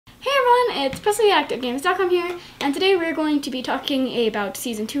everyone, it's Presley at actoutgames.com here, and today we're going to be talking about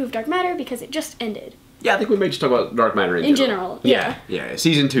Season 2 of Dark Matter because it just ended. Yeah, I think we may just talk about Dark Matter in general. Yeah.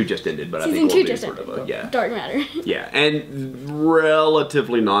 Season 2 just ended, but Season I think we'll 2 do just sort ended. of a, Dark Matter. Yeah, and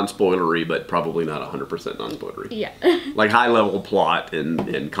relatively non-spoilery, but probably not 100% non-spoilery. Yeah. Like high-level plot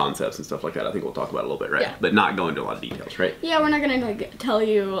and concepts and stuff like that, I think we'll talk about a little bit, right? Yeah. But not go into a lot of details, right? Yeah, we're not gonna like tell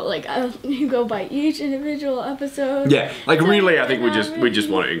you like you go by each individual episode. Yeah, like really, I think we just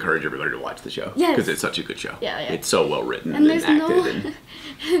want to encourage everybody to watch the show. Yes. Because it's such a good show. Yeah. It's so well written and and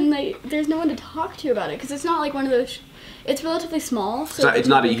acted. There's no one to talk to about it because it's not like one of those. It's relatively small. So it's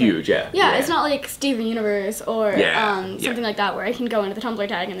not a huge, Yeah, it's not like Steven Universe or something like that where I can go into the Tumblr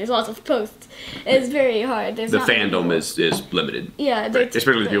tag and there's lots of posts. It's very hard. There's the fandom is limited. Yeah, right.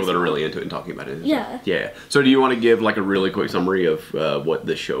 Especially the people that are really into it and talking about it. Yeah. Yeah. So do you want to give like a really quick summary of what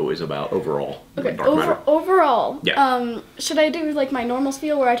the show is about overall? Okay. Dark Matter? Overall. Yeah. Should I do like my normal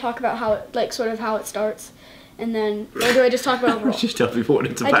spiel where I talk about how it, like sort of how it starts? And then, or do I just talk about overall? Just tell people what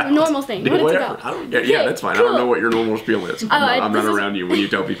it's about. I do a normal thing. What it's about. Yeah, that's fine. Cool. I don't know what your normal spiel is. I'm not around you when you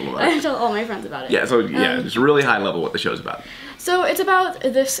tell people about it. I tell all my friends about it. Yeah, so just really high level what the show's about. So it's about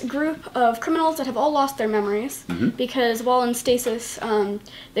this group of criminals that have all lost their memories because while in stasis,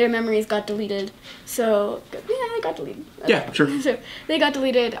 their memories got deleted. So, yeah, they got deleted. Yeah, sure. So they got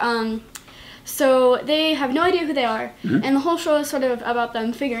deleted. So they have no idea who they are, and the whole show is sort of about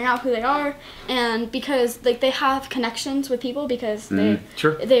them figuring out who they are, and because like they have connections with people because they're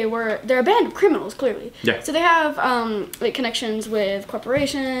a band of criminals clearly. Yeah. So they have like connections with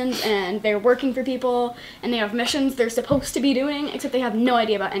corporations, and they're working for people, and they have missions they're supposed to be doing, except they have no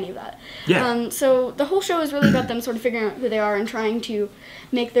idea about any of that. Yeah. So the whole show is really about them sort of figuring out who they are and trying to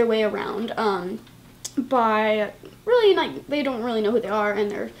make their way around. By really like they don't really know who they are,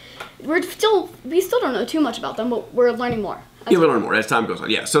 and we still don't know too much about them, but we're learning more. Yeah, we learn more as time goes on.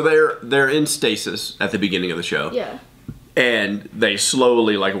 Yeah, so they're in stasis at the beginning of the show. Yeah. And they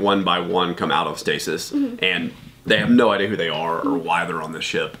slowly, like one by one, come out of stasis, and they have no idea who they are or why they're on the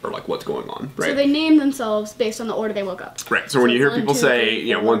ship or like what's going on. Right. So they name themselves based on the order they woke up. Right. So when you hear people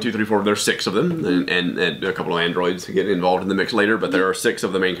say, 1, 2, 3, 4, there's 6 of them, and a couple of androids get involved in the mix later, but there are 6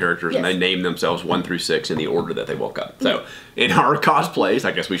 of the main characters, and they name themselves 1 through 6 in the order that they woke up. So in our cosplays,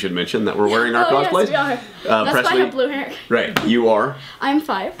 I guess we should mention that we're wearing our cosplays. Yes, we are. That's why I have blue hair. Right. You are. I'm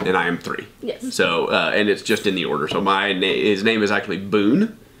 5. And I am 3. Yes. So and it's just in the order. So his name is actually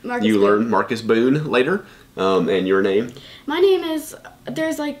Boone. Marcus you Boone. learn Marcus Boone later. And your name? My name is,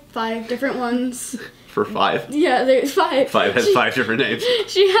 there's like 5 different ones. For 5? Yeah, there's 5. 5 has 5 different names.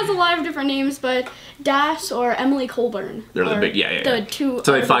 She has a lot of different names, but Dash or Emily Colburn. They're the big, The two.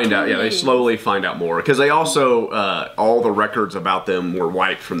 So they find out, they slowly find out more. Because they also, all the records about them were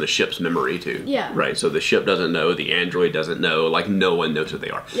wiped from the ship's memory too. Yeah. Right, so the ship doesn't know, the android doesn't know, like no one knows who they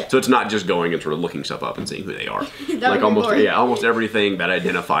are. Yeah. So it's not just going and sort of looking stuff up and seeing who they are. Like almost everything that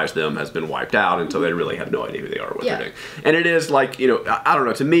identifies them has been wiped out, and so they really have no idea who they are or what they're doing. And it is like, I don't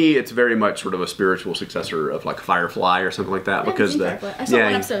know, to me it's very much sort of a spiritual successor of like Firefly or something like that, because I saw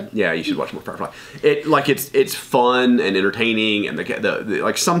one episode. Yeah, you should watch more Firefly. It's fun and entertaining, and the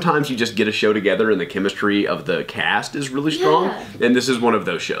like sometimes you just get a show together and the chemistry of the cast is really strong. And this is one of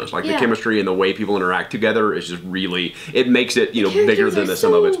those shows. Like the chemistry and the way people interact together is just really, it makes it bigger than the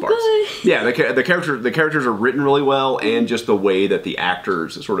sum of its parts. Yeah, the characters are written really well, and just the way that the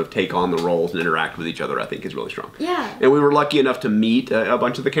actors sort of take on the roles and interact with each other, I think is really strong. Yeah. And we were lucky enough to meet a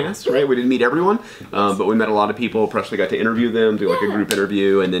bunch of the cast, right? We didn't meet everyone, but we met a lot of people. Presley got to interview them, do like a group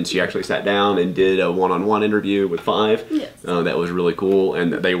interview, and then she actually sat down and did a one-on-one interview with 5. Yes. That was really cool,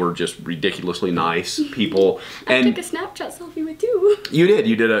 and they were just ridiculously nice people. I took a Snapchat selfie with 2. You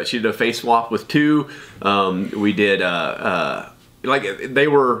did. She did a face swap with 2. We did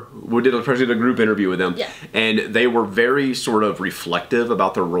we did a group interview with them, and they were very sort of reflective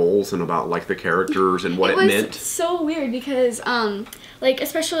about their roles and about like the characters and what it meant. It was so weird because like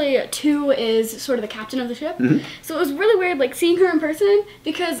especially 2 is sort of the captain of the ship, so it was really weird like seeing her in person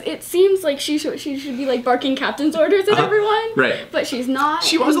because it seems like she should be like barking captain's orders at everyone, right? But she's not.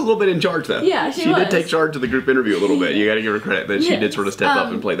 She was a little bit in charge though. Yeah, she did take charge of the group interview a little bit. You got to give her credit that she did sort of step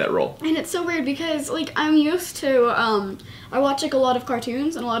up and play that role. And it's so weird because like I'm used to I watch like a lot of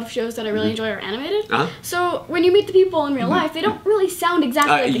cartoons, and a lot of shows that I really enjoy are animated. So when you meet the people in real life, they don't really sound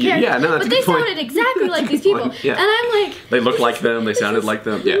exactly like the characters. Yeah, no, that's but a they good point. sounded exactly like these people. Yeah. And I'm like, they looked like them, they sounded like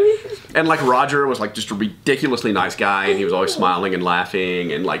them. Yeah. And like Roger was like just a ridiculously nice guy, and he was always smiling and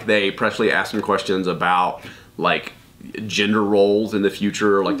laughing, and like Presley asked him questions about like gender roles in the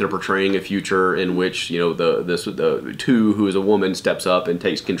future, like they're portraying a future in which, you know, the two, who is a woman, steps up and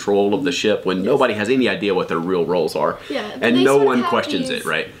takes control of the ship when nobody has any idea what their real roles are. Yeah, and no one questions it,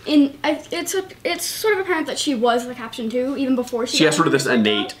 right? It's sort of apparent that she was the captain too, even before she has sort of this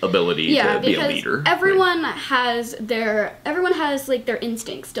innate ability to be a leader. Everyone has like their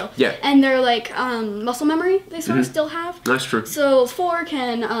instincts still. Yeah. And their like muscle memory they sort of still have. That's true. So 4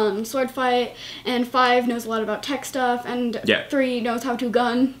 can sword fight, and 5 knows a lot about tech stuff, and 3 knows how to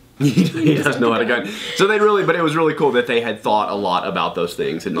gun. He does know how to gun. So but it was really cool that they had thought a lot about those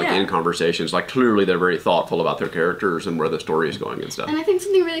things and like in conversations. Like clearly they're very thoughtful about their characters and where the story is going and stuff. And I think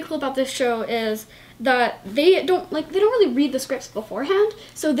something really cool about this show is that they don't really read the scripts beforehand,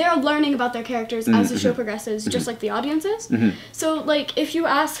 so they're learning about their characters as the show progresses, just like the audience is. So like if you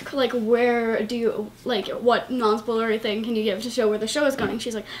ask like where do you like what non-spoilery thing can you give to show where the show is going,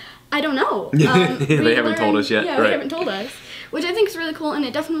 she's like, I don't know. They haven't told us yet. Yeah, right. They haven't told us. Which I think is really cool, and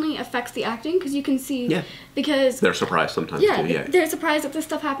it definitely affects the acting, because you can see, because... They're surprised sometimes, too, they're surprised that this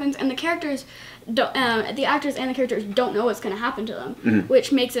stuff happens, and the characters, the actors and the characters don't know what's going to happen to them,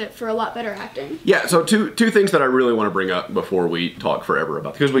 which makes it for a lot better acting. Yeah, so two things that I really want to bring up before we talk forever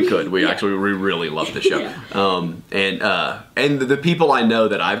about, because we could. We really love the show. And the people I know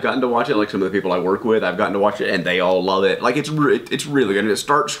that I've gotten to watch it, like some of the people I work with, I've gotten to watch it, and they all love it. Like, it's really good. And it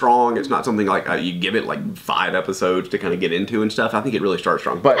starts strong. It's not something like you give it like 5 episodes to kind of get into and stuff. I think it really starts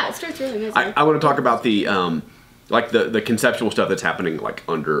strong. But yeah, it starts really nice. I want to talk about the like the conceptual stuff that's happening like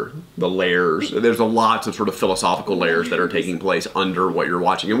under the layers. There's lots of sort of philosophical layers that are taking place under what you're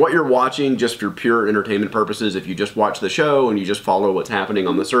watching. And what you're watching, just for pure entertainment purposes, if you just watch the show and you just follow what's happening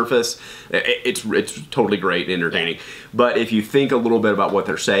on the surface, it's totally great and entertaining. But if you think a little bit about what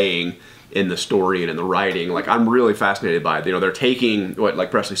they're saying in the story and in the writing, like I'm really fascinated by it. You know, they're taking what,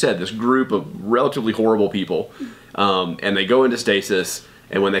 like Presley said, this group of relatively horrible people, and they go into stasis,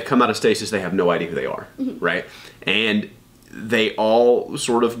 and when they come out of stasis, they have no idea who they are, right? And they all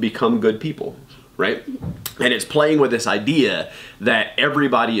sort of become good people, right? And it's playing with this idea that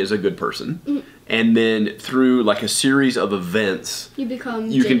everybody is a good person, and then through like a series of events, you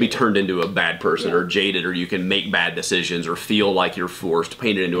can be turned into a bad person or jaded, or you can make bad decisions or feel like you're forced,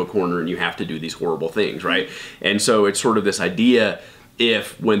 painted into a corner, and you have to do these horrible things, right? And so it's sort of this idea,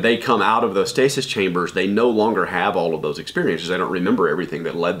 if when they come out of those stasis chambers, they no longer have all of those experiences, they don't remember everything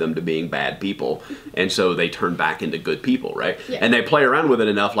that led them to being bad people, and so they turn back into good people, right? And they play around with it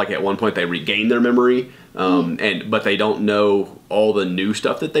enough, like at one point they regain their memory, but they don't know all the new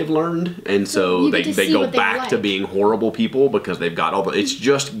stuff that they've learned, and so they go back to being horrible people because they've got all the, it's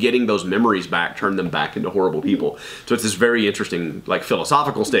just getting those memories back, turn them back into horrible people. So it's this very interesting like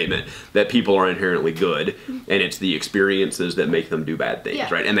philosophical statement that people are inherently good, and it's the experiences that make them do bad things,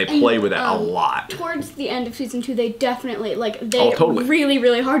 right? And they play with that a lot. Towards the end of season 2, they definitely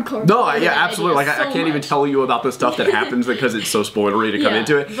really hardcore. No, absolutely. Like I can't even tell you about the stuff that happens because it's so spoilery to come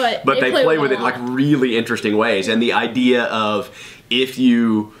into it. But they play with it in like really interesting ways, and the idea of if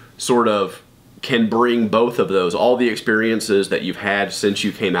you sort of can bring both of those, all the experiences that you've had since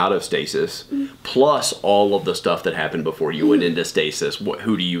you came out of stasis, plus all of the stuff that happened before you went into stasis,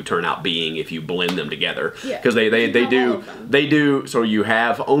 who do you turn out being if you blend them together? Because they do, so you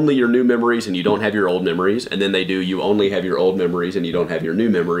have only your new memories and you don't have your old memories, and then you only have your old memories and you don't have your new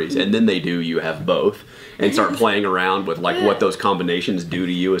memories, and then you have both, and start playing around with like what those combinations do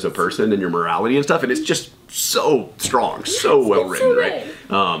to you as a person and your morality and stuff, and it's just so strong, so well written, right?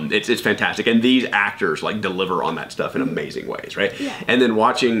 It's fantastic, and these actors like deliver on that stuff in amazing ways, right? And then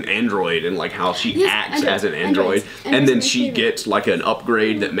watching Android and like how she acts as an android, and then she gets like an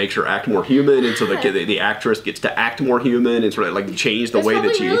upgrade that makes her act more human, and so the actress gets to act more human and sort of like change the way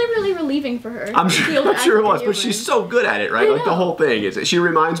that she. Really relieving for her. I'm sure it was, but she's so good at it, right? Like the whole thing is. She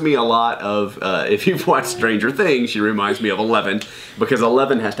reminds me a lot of if you've watched Stranger Things, she reminds me of 11, because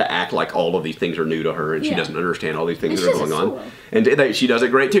 11 has to act like all of these things are new to her, and she doesn't understand all these things that are going on. And she does it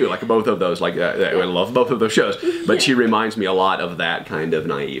great too. Like both of those, like I love both of those shows. But she reminds me a lot of that kind of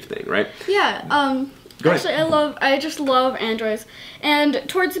naive thing, right? Yeah. Actually, I just love androids. And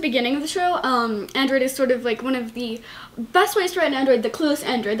towards the beginning of the show, Android is sort of like one of the best ways to write an android, the clueless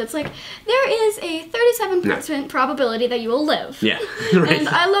android, that's like, there is a 37% probability that you will live. Yeah, right. And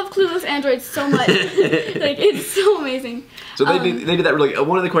I love clueless androids so much. Like, it's so amazing. So they did that really.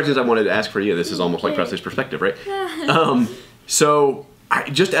 One of the questions I wanted to ask for you, this is almost like Presley's perspective, right? So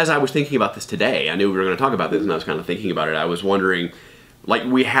just as I was thinking about this today, I knew we were going to talk about this, and I was kind of thinking about it, I was wondering, like,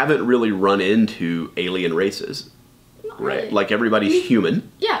 we haven't really run into alien races, right? Really. Like, everybody's human.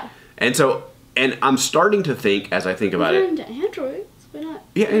 Yeah. And so, and I'm starting to think, as I think about it. We're into androids, but not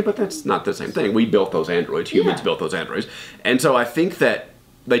Yeah, but that's not the same thing. We built those androids. Humans built those androids. And so I think that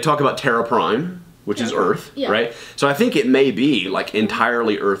they talk about Terra Prime, which is Earth, right? So I think it may be like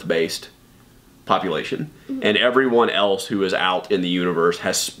entirely Earth-based population, and everyone else who is out in the universe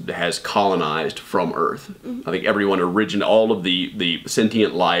has colonized from Earth. I think everyone all of the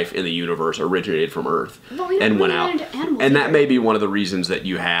sentient life in the universe originated from Earth and went out. And that may be one of the reasons that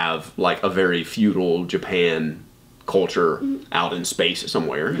you have like a very feudal Japan culture out in space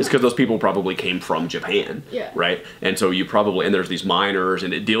somewhere. It's because those people probably came from Japan, right? And so and there's these miners,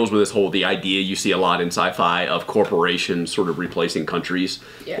 and it deals with the idea you see a lot in sci-fi of corporations sort of replacing countries,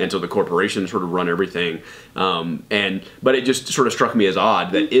 and so the corporations sort of run everything. But it just sort of struck me as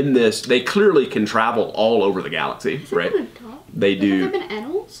odd that in this, they clearly can travel all over the galaxy, right? They do. Have there been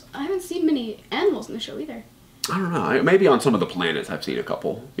animals? I haven't seen many animals in the show either. I don't know. Maybe on some of the planets I've seen a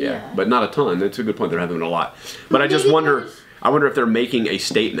couple. Yeah. But not a ton. That's a good point. They're having a lot. But I just wonder, if they're making a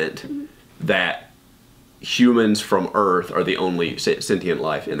statement that humans from Earth are the only sentient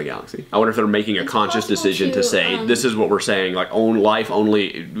life in the galaxy. I wonder if they're making a conscious decision to say, this is what we're saying, like life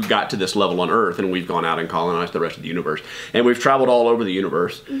only got to this level on Earth, and we've gone out and colonized the rest of the universe. And we've traveled all over the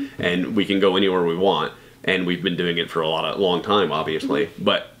universe, and we can go anywhere we want. And we've been doing it for a long time, obviously.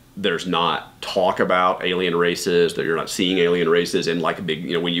 But there's not talk about alien races, that you're not seeing alien races in like a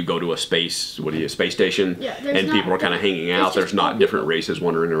big, when you go to a space station, and people are kind of hanging out, there's not different races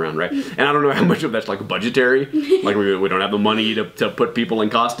wandering around, right? And I don't know how much of that's like budgetary, like we don't have the money to put people in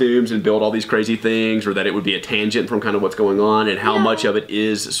costumes and build all these crazy things, or that it would be a tangent from kind of what's going on, and how much of it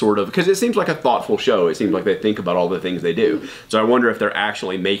is sort of, because it seems like a thoughtful show, it seems like they think about all the things they do. So I wonder if they're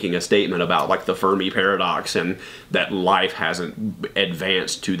actually making a statement about like the Fermi paradox, and that life hasn't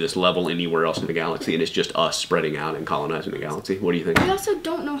advanced to this level anywhere else in the galaxy, and it's just us spreading out and colonizing the galaxy. What do you think? We also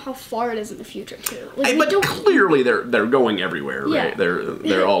don't know how far it is in the future too. But clearly they're going everywhere, right?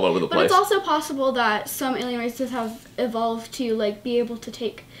 They're all over the place. But it's also possible that some alien races have evolved to like be able to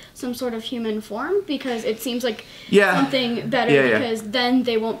take some sort of human form, because it seems like something better, because then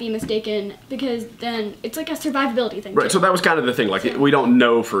they won't be mistaken, because then it's like a survivability thing. Right. So that was kind of the thing. Like we don't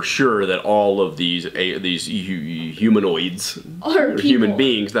know for sure that all of these humanoids or human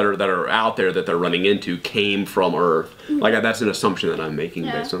beings that are out there that they're running into came from Earth. Like that's an assumption that I'm making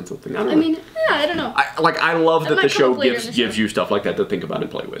based on something. I don't know. I love that the show gives you stuff like that to think about and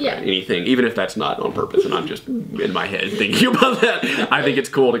play with. Right? Anything, even if that's not on purpose, and I'm just in my head thinking about that. I think it's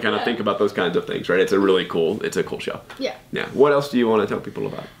cool to kind of think about those kinds of things, right? It's a cool show. Yeah. What else do you want to tell people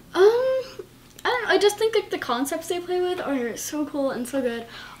about? I don't know. I just think like the concepts they play with are so cool and so good.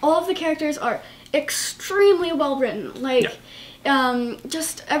 All of the characters are extremely well written. Like,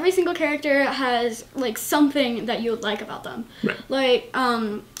 just every single character has like something that you would like about them. Right. Like,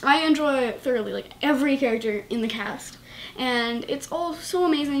 I enjoy thoroughly like every character in the cast, and it's all so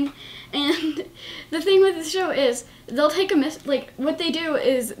amazing. And the thing with this show is they'll take what they do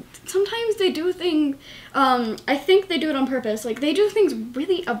is sometimes they do things, I think they do it on purpose. Like, they do things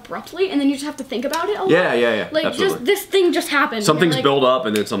really abruptly, and then you just have to think about it a lot. Yeah. Like, absolutely. this thing just happened. Some things build up,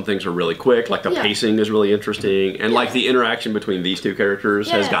 and then some things are really quick. Like, the pacing is really interesting. And, like, the interaction between these two characters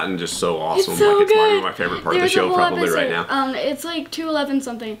has gotten just so awesome. It's so like, it's good. my favorite part of the show probably episode, right now. It's, like, 211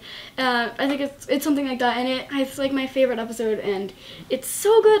 something. I think it's something like that, and it's, like, my favorite episode, and it's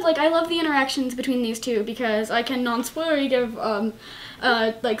so good. Like, I love the interactions between these two, because I can non-spoilery give,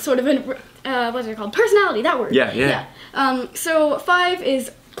 like, sort of an, what's it called? Personality, that word. Yeah. So 5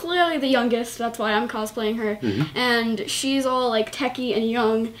 is clearly the youngest, that's why I'm cosplaying her, and she's all like techie and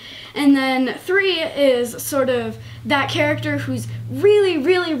young. And then 3 is sort of that character who's really,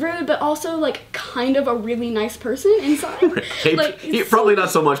 really rude, but also like kind of a really nice person inside. Probably not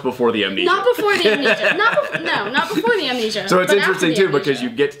so much before the amnesia. Not before the amnesia. Not before the amnesia. So it's interesting too, because you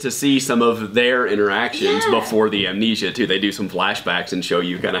get to see some of their interactions before the amnesia too. They do some flashbacks and show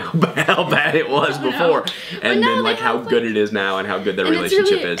you kind of how bad it was before, and then like how good it is now, and how good their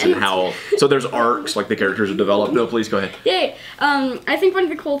relationship is, and how. So there's arcs, like the characters are developed. No, please go ahead. Yay. I think one of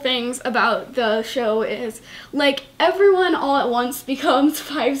the cool things about the show is like everyone all at once becomes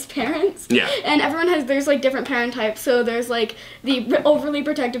 5's parents. Yeah. And there's like different parent types. So there's like the overly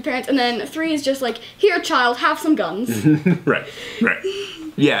protective parents, and then 3 is just like, here child, have some guns. Right.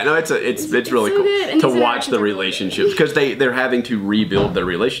 Yeah, no, it's really so cool to watch the relationships, because they're having to rebuild their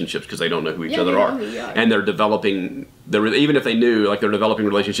relationships because they don't know who each other are, and they're developing. Even if they knew, like, they're developing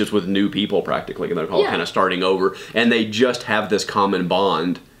relationships with new people practically, and they're all kind of starting over, and they just have this common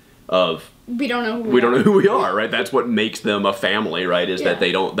bond of we don't know who we are, right? That's what makes them a family, right? Is that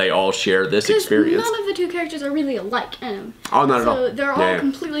they all share this experience. None of the two characters are really alike. Oh, not at all. So they're all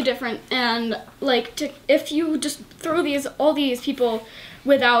completely different, and like if you just throw all these people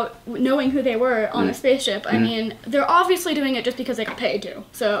without knowing who they were on a spaceship. I mean, they're obviously doing it just because they got paid to.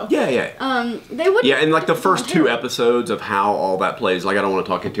 So yeah. They wouldn't. Yeah, and like the first 2 episodes of how all that plays, like I don't want to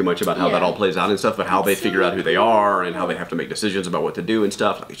talk too much about how that all plays out and stuff, but how they figure out who they are and how they have to make decisions about what to do and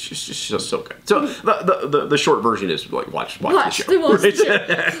stuff. Like, it's just so good. So the short version is like watch the show.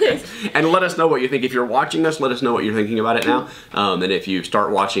 And let us know what you think. If you're watching us, let us know what you're thinking about it now. And if you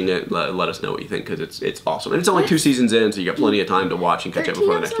start watching it, let us know what you think, because it's awesome. And it's only 2 seasons in, so you got plenty of time to watch and catch up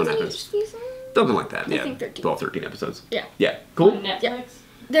before the next one happens. Something like that. Yeah, 12, 13 episodes. Yeah. Cool. On Netflix.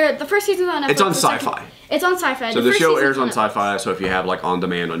 The first season's on Netflix. It's on Sci-Fi. It's on Sci-Fi. So the show airs on Sci-Fi. So if you have like on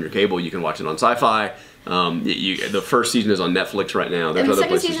demand on your cable, you can watch it on Sci-Fi. The first season is on Netflix right now. There's other places to get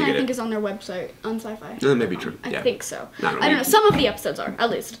it. The second season, I think, is on their website on Sci-Fi. That may be true. I think so. I don't know. Some of the episodes are, at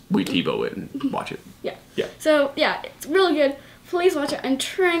least. We TiVo it and watch it. Yeah. Yeah. So yeah, it's really good. Please watch it. I'm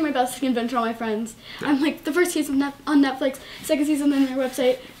trying my best to convince all my friends. I'm like, the first season on Netflix, second season on their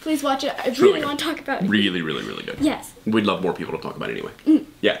website. Please watch it. I really want to talk about it. Really, really, really good. Yes. We'd love more people to talk about it anyway.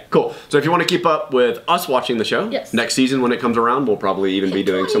 Yeah, cool. So if you want to keep up with us watching the show, next season when it comes around, we'll probably even be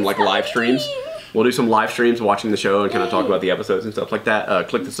doing some like live streams. We'll do some live streams watching the show and kind of talk about the episodes and stuff like that.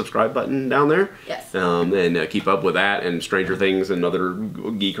 Click the subscribe button down there. Yes. And keep up with that and Stranger Things and other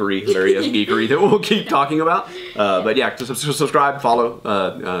geekery, various geekery that we'll keep talking about. But yeah, subscribe, follow,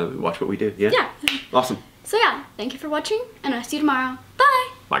 watch what we do. Yeah. Yeah. Awesome. So yeah, thank you for watching, and I'll see you tomorrow. Bye.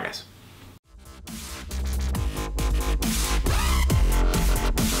 Bye, guys.